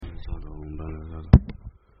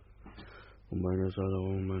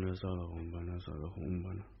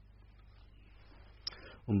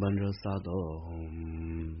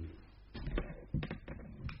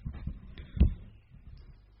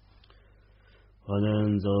华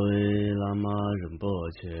人作为喇嘛仁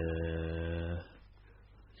波切，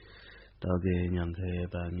大给娘开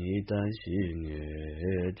把米丹西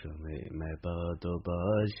涅，成为买把都把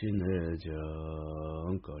西内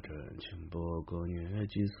将，高成全部高年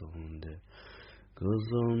寄送的，歌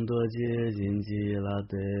颂多接近基拉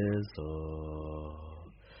德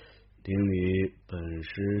索，顶礼本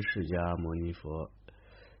师释迦牟尼佛，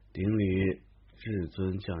顶礼至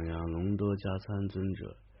尊降阳龙多加参尊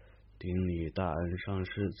者。顶礼大恩上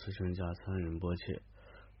师慈圣加参仁波切，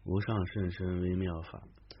无上甚深微妙法，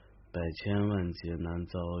百千万劫难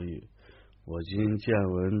遭遇，我今见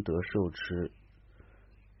闻得受持，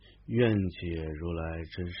愿解如来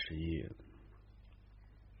真实义。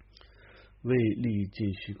为利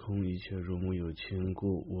尽虚空一切如母有情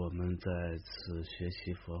故，我们在此学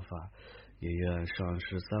习佛法，也愿上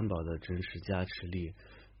师三宝的真实加持力，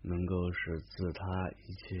能够使自他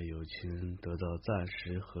一切有情得到暂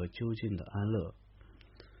时和究竟的安乐。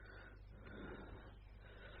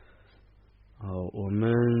好，我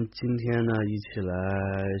们今天呢一起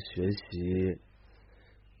来学习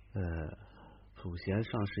普贤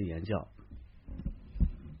上师言教。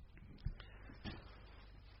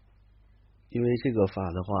因为这个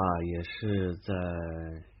法的话也是在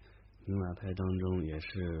明晚派当中也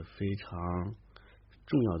是非常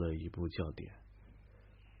重要的一部教典，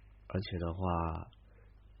而且的话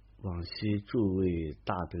往昔诸位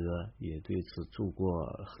大德也对此著过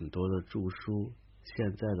很多的著书，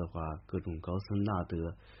现在的话各种高僧大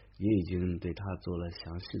德也已经对他做了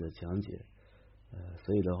详细的讲解，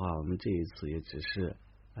所以的话我们这一次也只是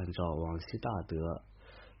按照往昔大德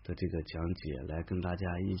的这个讲解来跟大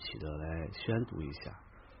家一起的来宣读一下，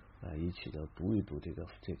一起的读一读这一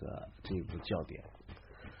部教典。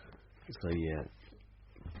所以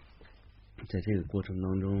在这个过程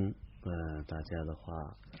当中，大家的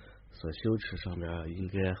话所修持上边应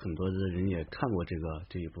该很多的人也看过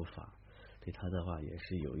这一部法，对他的话也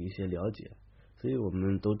是有一些了解，所以我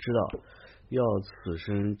们都知道要此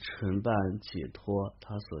生承办解脱，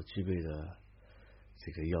他所具备的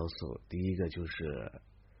这个要素，第一个就是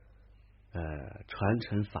传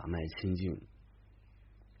承法脉清净，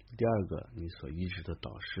第二个你所依止的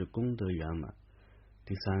导师功德圆满，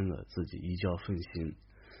第三个自己依教奉行。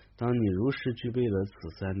当你如实具备了此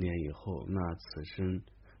三点以后，那此生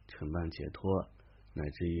承办解脱乃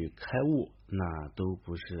至于开悟，那都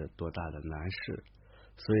不是多大的难事。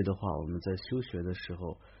所以的话我们在修学的时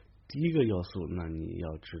候，第一个要素，那你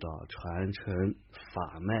要知道传承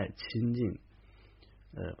法脉清净，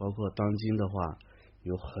包括当今的话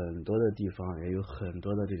有很多的地方也有很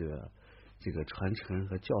多的这个传承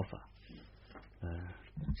和教法，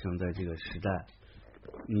像在这个时代，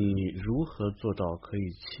你如何做到可以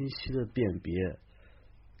清晰的辨别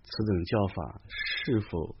此等教法是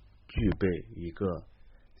否具备一个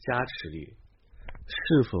加持力，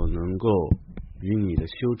是否能够与你的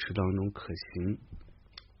修持当中可行，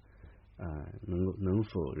能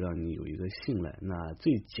否让你有一个信赖？那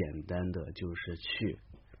最简单的就是去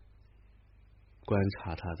观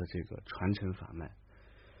察它的这个传承法脉，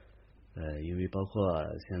因为包括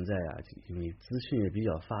现在因为资讯也比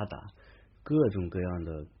较发达，各种各样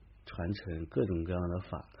的传承，各种各样的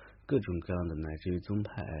法，各种各样的乃至于宗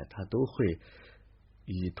派，它都会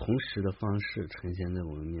以同时的方式呈现在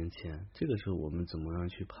我们面前。这个时候我们怎么样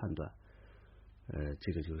去判断？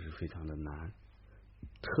这个就是非常的难，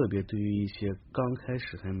特别对于一些刚开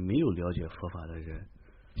始还没有了解佛法的人，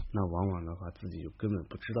那往往的话自己就根本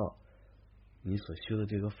不知道你所修的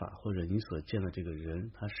这个法，或者你所见的这个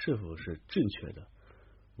人，他是否是正确的。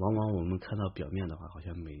往往我们看到表面的话，好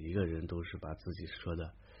像每一个人都是把自己说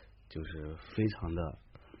的就是非常的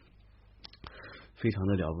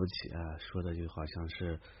了不起啊，说的就好像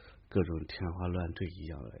是各种天花乱坠一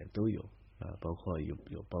样的都有，包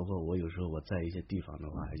括我有时候我在一些地方的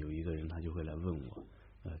话，有一个人他就会来问我，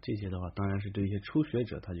这些的话当然是对一些初学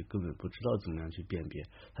者，他就根本不知道怎么样去辨别，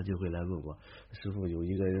他就会来问我，师父有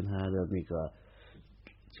一个人他的那个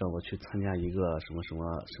叫我去参加一个什么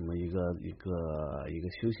一个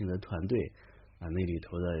修行的团队那里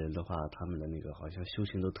头的人的话，他们的那个好像修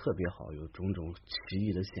行都特别好，有种种奇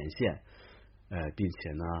异的显现，并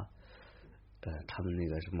且呢他们那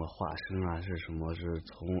个什么化身啊是什么，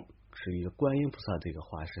是一个观音菩萨这个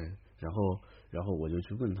化身，然后我就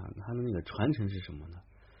去问他的那个传承是什么呢？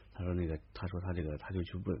他说他这个他就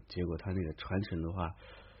去问，结果他那个传承的话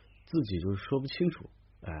自己就是说不清楚，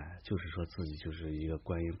就是说自己就是一个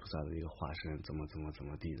观音菩萨的一个化身，怎么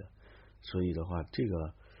地的，所以的话，这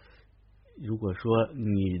个如果说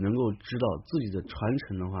你能够知道自己的传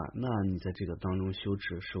承的话，那你在这个当中修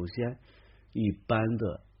持，首先一般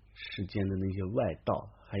的世间的那些外道，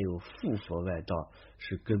还有附佛外道，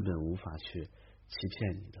是根本无法去欺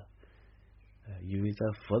骗你的。因为在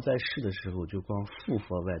佛在世的时候，就光附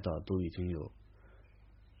佛外道都已经有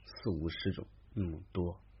40-50种那么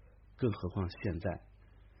多，更何况现在。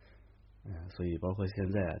所以包括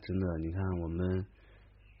现在真的，你看我们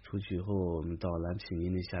出去以后，我们到蓝毗尼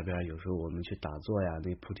那下边，有时候我们去打坐呀，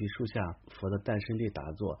那菩提树下佛的诞生地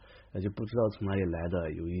打坐，就不知道从哪里来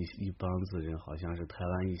的，有一帮子人，好像是台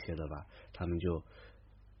湾一些的吧，他们就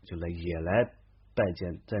也来拜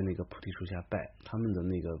见，在那个菩提树下拜，他们的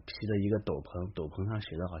那个披的一个斗篷，斗篷上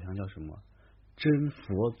写的好像叫什么真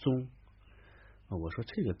佛宗。我说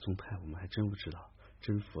这个宗派我们还真不知道，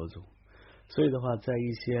真佛宗。所以的话，在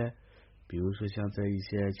一些比如说像在一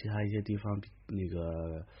些其他一些地方，那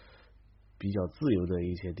个比较自由的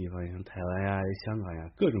一些地方，像台湾呀、香港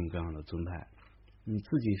呀，各种各样的宗派，你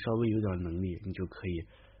自己稍微有点能力，你就可以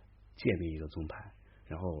建立一个宗派，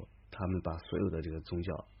然后他们把所有的这个宗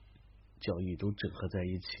教教义都整合在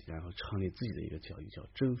一起，然后创立自己的一个教义，叫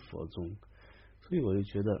真佛宗。所以我就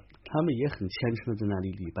觉得他们也很虔诚的在那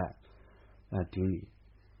里礼拜顶礼。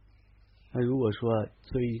那如果说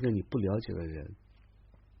作为一个你不了解的人，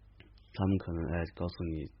他们可能告诉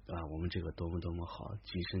你我们这个多么多么好，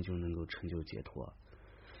即身就能够成就解脱。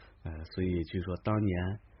所以据说当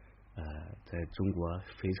年在中国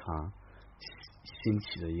非常兴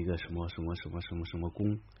起的一个什么什么什么什么什么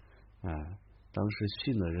宫，当时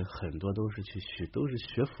信的人很多都是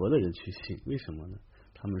学佛的人去信。为什么呢？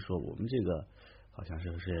他们说我们这个好像是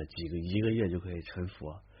一个月就可以成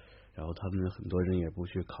佛，然后他们很多人也不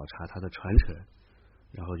去考察他的传承，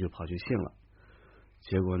然后就跑去信了。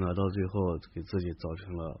结果呢，到最后给自己造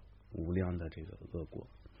成了无量的这个恶果。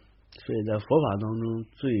所以在佛法当中，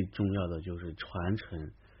最重要的就是传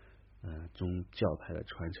承，宗教派的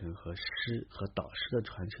传承和师和导师的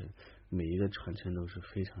传承，每一个传承都是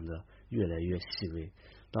非常的越来越细微。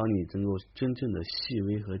当你能够真正的细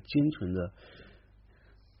微和精纯的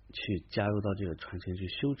去加入到这个传承去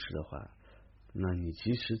修持的话，那你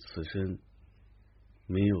即使此生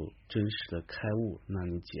没有真实的开悟，那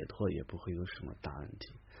你解脱也不会有什么大问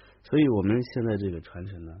题。所以我们现在这个传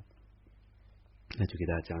承呢，那就给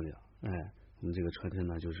大家讲讲，我们这个传承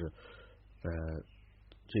呢，就是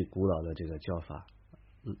最古老的这个教法，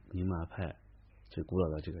宁玛派最古老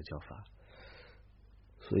的这个教法。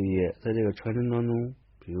所以在这个传承当中，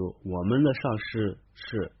比如我们的上师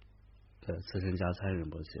是慈神加参仁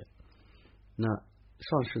波切，那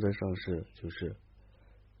上师的上师就是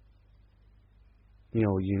妙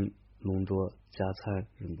音隆多加参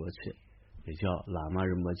仁波切，也叫喇嘛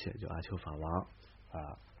仁波切，叫阿丘法王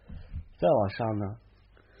再往上呢，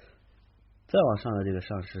再往上的这个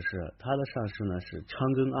上师是他的上师呢是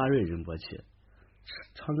昌根阿瑞仁波切。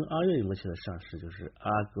昌根阿瑞仁波切的上师就是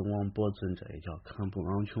阿格旺波尊者，也叫康布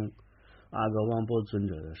昂琼。阿格旺波尊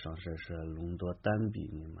者的上师是隆多丹比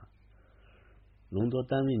尼玛。隆多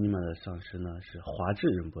丹比尼玛的上师呢是华智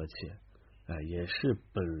仁波切，也是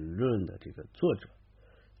本论的这个作者。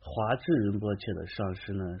华智仁波切的上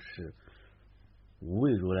师呢是无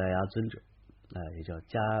畏如来呀尊者，也叫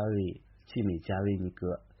季美加维尼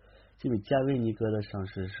哥。季美加维尼哥的上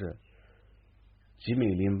师是吉美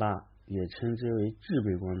林巴，也称之为智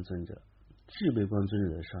悲光尊者。智悲光尊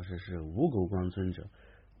者的上师是无垢光尊者。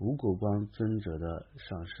无垢光尊者的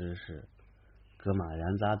上师是格玛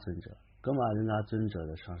然扎尊者。格玛然扎尊者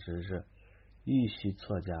的上师是一西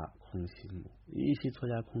错家空西母。一西错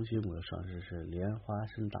家空西母的上师是莲花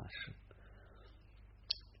生大师。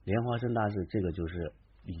莲花生大师这个就是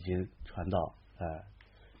已经传到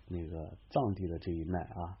那个藏地的这一脉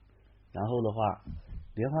啊。然后的话，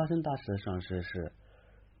莲花生大师的上师是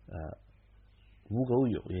无垢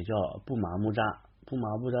友，也叫布玛木扎。布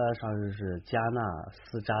玛木扎的上师是加纳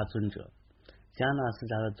斯扎尊者。加纳斯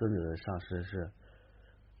扎的尊者的上师是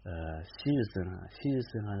昔日僧哈。昔日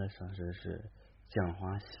僧哈的上师是讲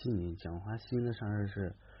华西宁。讲华西宁的上师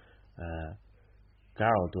是噶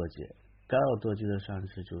尔多杰。噶尔多杰的上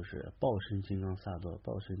师就是报身金刚萨埵。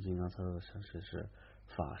报身金刚萨埵的上师是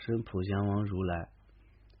法身普贤王如来。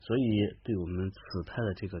所以对我们此派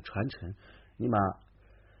的这个传承，你把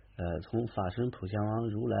从法身普贤王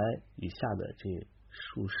如来以下的这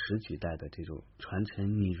数十几代的这种传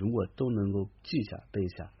承，你如果都能够记下背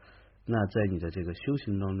下，那在你的这个修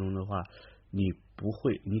行当中的话，你不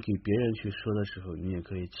会，你给别人去说的时候，你也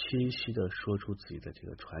可以清晰的说出自己的这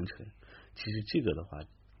个传承。其实这个的话，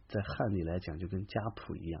在汉地来讲就跟家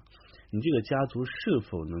谱一样，你这个家族是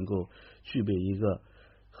否能够具备一个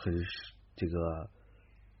很这个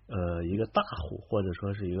一个大户，或者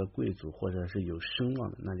说是一个贵族，或者是有声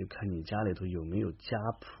望的，那就看你家里头有没有家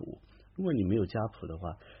谱。如果你没有家谱的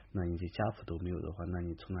话，那你这家谱都没有的话，那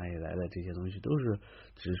你从哪里来的这些东西都是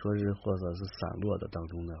只说是或者是散落的当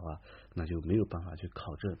中的话，那就没有办法去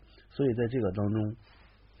考证。所以在这个当中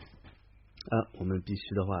我们必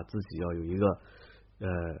须的话自己要有一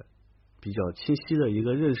个比较清晰的一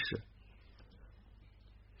个认识，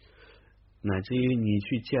乃至于你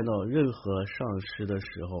去见到任何上师的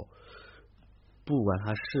时候，不管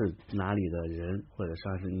他是哪里的人或者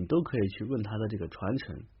上师，你都可以去问他的这个传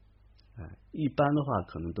承。一般的话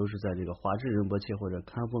可能都是在这个华智仁波切或者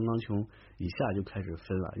堪布刚琼以下就开始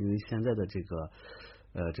分了，因为现在的这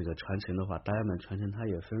个传承的话，达赖满传承它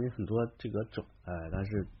也分为很多这个种，但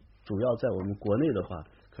是主要在我们国内的话，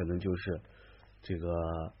可能就是这个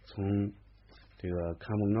从这个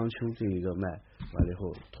堪布刚琼这一个脉完了以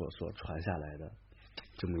后所传下来的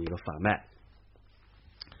这么一个法脉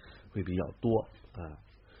会比较多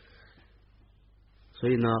所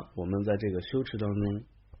以呢，我们在这个修持当中，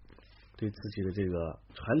对自己的这个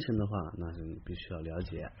传承的话，那是你必须要了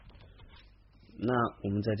解。那我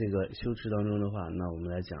们在这个修持当中的话，那我们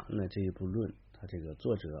来讲，那这一部论，它这个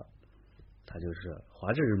作者，他就是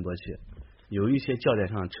华智仁波切，有一些教典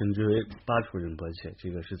上称之为巴楚仁波切，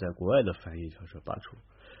这个是在国外的翻译叫做巴楚，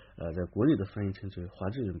在国内的翻译称之为华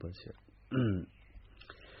智仁波切。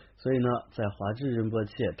所以呢，在华智仁波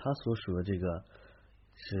切他所属的这个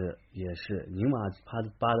也是宁玛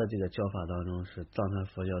巴的这个教法当中，是藏传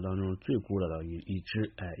佛教当中最古老的一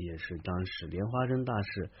支，也是当时莲花生大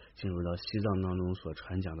师进入到西藏当中所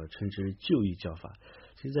传讲的，称之为旧义教法。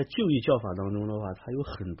其实，在旧义教法当中的话，它有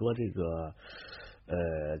很多这个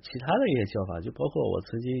其他的一些教法，就包括我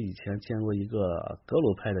曾经以前见过一个格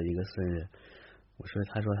鲁派的一个僧人，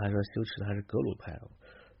他说修持他是格鲁派。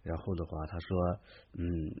然后的话，他说，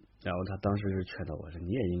然后他当时是劝导我说，你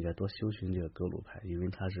也应该多修行这个格鲁派，因为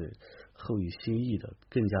他是后以心意的，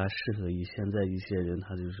更加适合于现在一些人，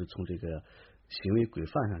他就是从这个行为规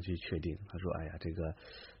范上去确定。他说，哎呀，这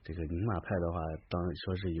个宁玛派的话，当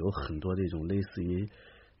说是有很多这种类似于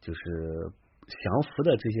就是降服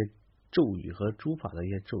的这些咒语和诸法的一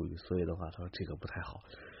些咒语，所以的话，他说这个不太好。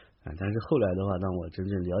但是后来的话，当我真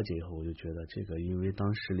正了解以后，我就觉得这个，因为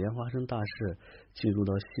当时莲花生大师进入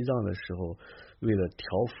到西藏的时候，为了调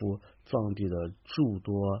伏藏地的诸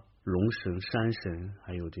多龙神、山神，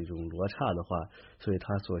还有这种罗刹的话，所以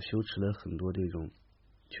他所修持了很多这种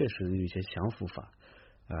确实有一些降伏法，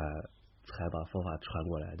才把佛法传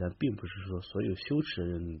过来。但并不是说所有修持的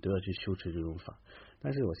人都要去修持这种法。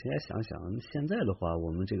但是我现在想想，现在的话，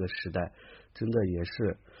我们这个时代真的也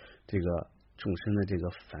是这个众生的这个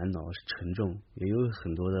烦恼是沉重，也有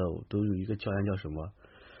很多的都有一个教言叫什么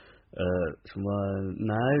什么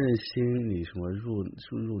男人心里什么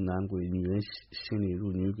入男鬼，女人心里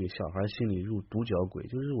入女鬼，小孩心里入独角鬼，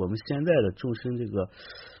就是我们现在的众生这个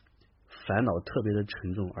烦恼特别的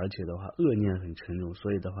沉重，而且的话恶念很沉重，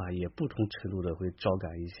所以的话也不同程度的会招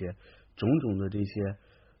感一些种种的这些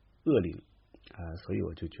恶灵所以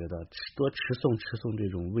我就觉得多持诵这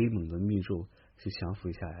种威猛的密咒，去降服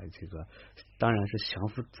一下这个，当然是降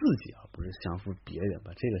服自己不是降服别人，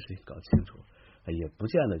把这个事情搞清楚，也不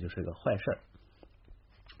见得就是个坏事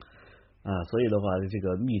所以的话，这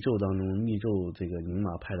个密咒当中，密咒这个宁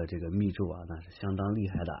玛派的这个密咒那是相当厉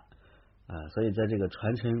害的所以在这个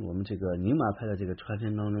传承，我们这个宁玛派的这个传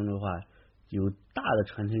承当中的话，有大的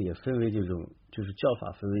传承也分为这种，就是教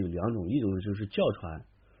法分为有两种，一种就是教传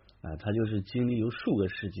它就是经历由数个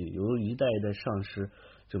世纪，由一代一代上师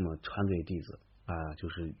这么传给弟子就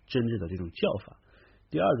是真正的这种教法。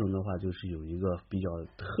第二种的话，就是有一个比较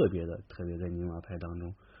特别在宁玛派当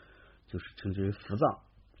中，就是称之为伏藏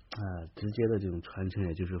直接的这种传承，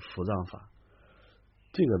也就是伏藏法。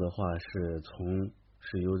这个的话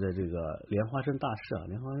是由在这个莲花生大师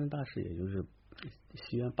莲花生大师也就是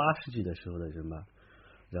西元8世纪的时候的人吧。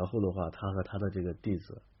然后的话，他和他的这个弟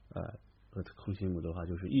子空行母的话，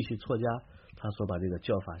就是一起错家，他所把这个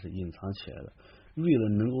教法是隐藏起来的，为了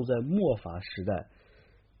能够在末法时代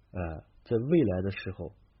在未来的时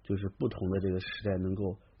候，就是不同的这个时代，能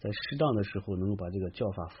够在适当的时候能够把这个教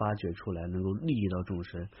法发掘出来，能够利益到众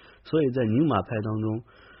生。所以在宁玛派当中，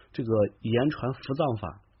这个言传伏藏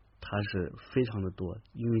法它是非常的多，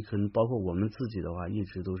因为可能包括我们自己的话，一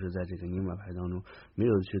直都是在这个宁玛派当中没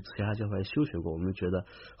有去其他教派修学过，我们觉得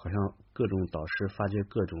好像各种导师发掘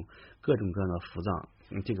各种各样的伏藏，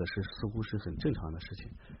这个似乎是很正常的事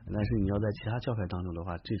情。但是你要在其他教派当中的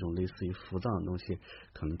话，这种类似于伏藏的东西，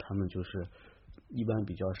可能他们就是一般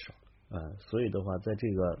比较少所以的话，在这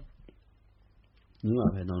个宁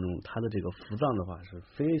玛派当中，它的这个伏藏的话是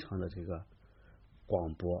非常的这个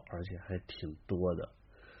广博，而且还挺多的。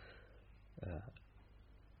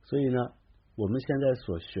所以呢，我们现在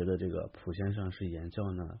所学的这个普贤上师言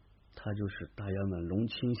教呢，它就是大圆满龙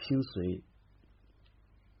清心髓，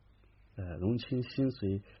龙清心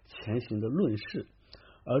髓前行的论事。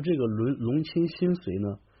而这个龙清心髓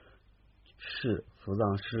呢，是伏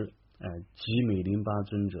藏师吉美林巴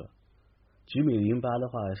尊者。吉美林巴的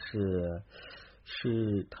话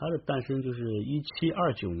是他的诞生就是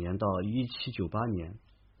1729年到1798年，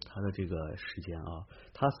他的这个时间啊，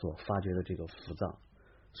他所发掘的这个伏藏。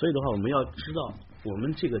所以的话，我们要知道我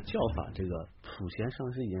们这个教法，这个普贤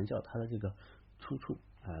上师言教，它的这个出处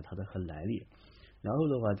它的和来历。然后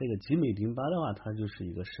的话，这个吉美林巴的话，它就是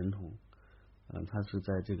一个神童，他是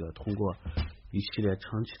在这个通过一系列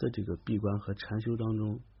长期的这个闭关和禅修当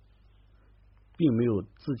中，并没有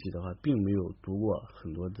自己的话，并没有读过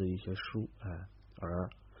很多的一些书，而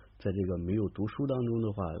在这个没有读书当中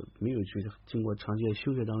的话，没有去经过长期的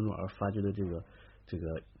修学当中而发掘的这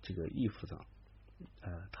个义伏藏。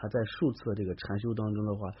他在数次的这个禅修当中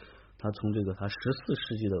的话，他从这个他14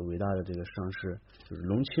世纪的伟大的这个上师就是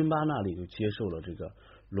龙钦巴那里就接受了这个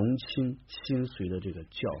龙钦心髓的这个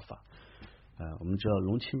教法。我们知道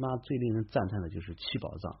龙钦巴最令人赞叹的就是七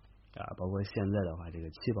宝藏包括现在的话，这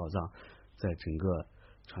个七宝藏在整个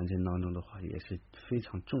传承当中的话也是非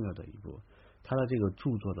常重要的一步。他的这个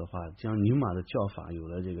著作的话，将宁玛的教法有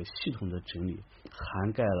了这个系统的整理，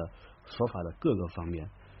涵盖了佛法的各个方面。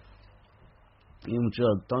因为我们知道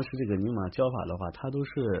当时这个宁玛教法的话，它都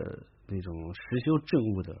是那种实修正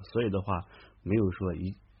悟的，所以的话没有说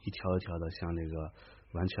一条一条的像这个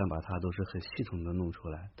完全把它都是很系统的弄出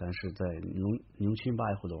来。但是在龙钦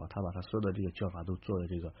巴以后的话，他把他所有的这个教法都做了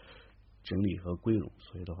这个整理和归拢，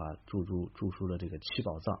所以的话著书了这个七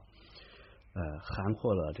宝藏，涵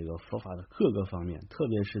括了这个佛法的各个方面，特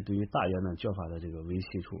别是对于大圆满教法的这个维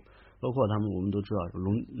系处，包括我们都知道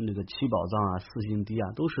那个七宝藏四心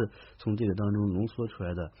谛都是从这个当中浓缩出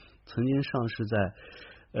来的。曾经上师在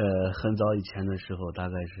很早以前的时候，大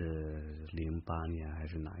概是08年还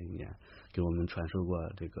是哪一年，给我们传授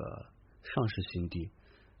过这个上师心谛。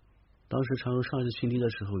当时传授上师心谛的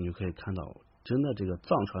时候，你就可以看到，真的这个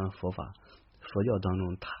藏传佛法佛教当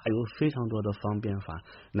中，它有非常多的方便法，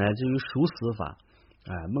乃至于熟死法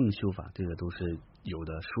梦修法，这个都是有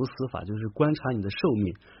的。熟死法就是观察你的寿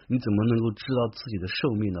命，你怎么能够知道自己的寿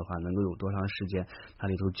命的话能够有多长时间，它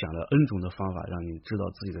里头讲了 N 种的方法，让你知道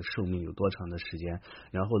自己的寿命有多长的时间。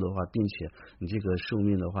然后的话，并且你这个寿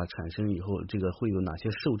命的话产生以后，这个会有哪些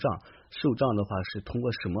寿障的话是通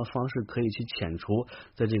过什么方式可以去遣除，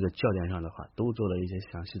在这个教典上的话都做了一些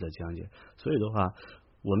详细的讲解。所以的话，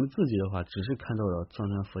我们自己的话只是看到了藏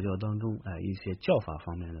传佛教当中一些教法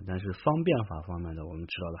方面的，但是方便法方面的我们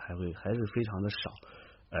知道的还是非常的少，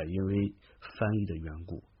因为翻译的缘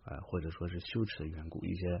故或者说是羞耻的缘故，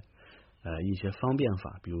一些方便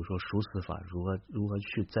法，比如说熟死法，如何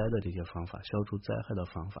去灾的这些方法，消除灾害的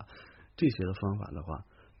方法，这些的方法的话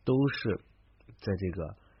都是在这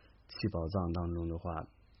个七宝藏当中的话，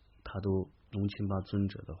他都龙钦巴尊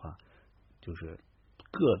者的话就是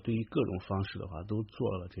对于各种方式的话都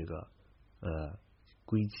做了这个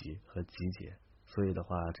归集和集结。所以的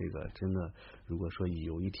话，这个真的如果说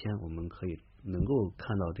有一天我们可以能够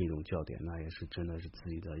看到这种教典，那也是真的是自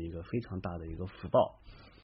己的一个非常大的一个福报。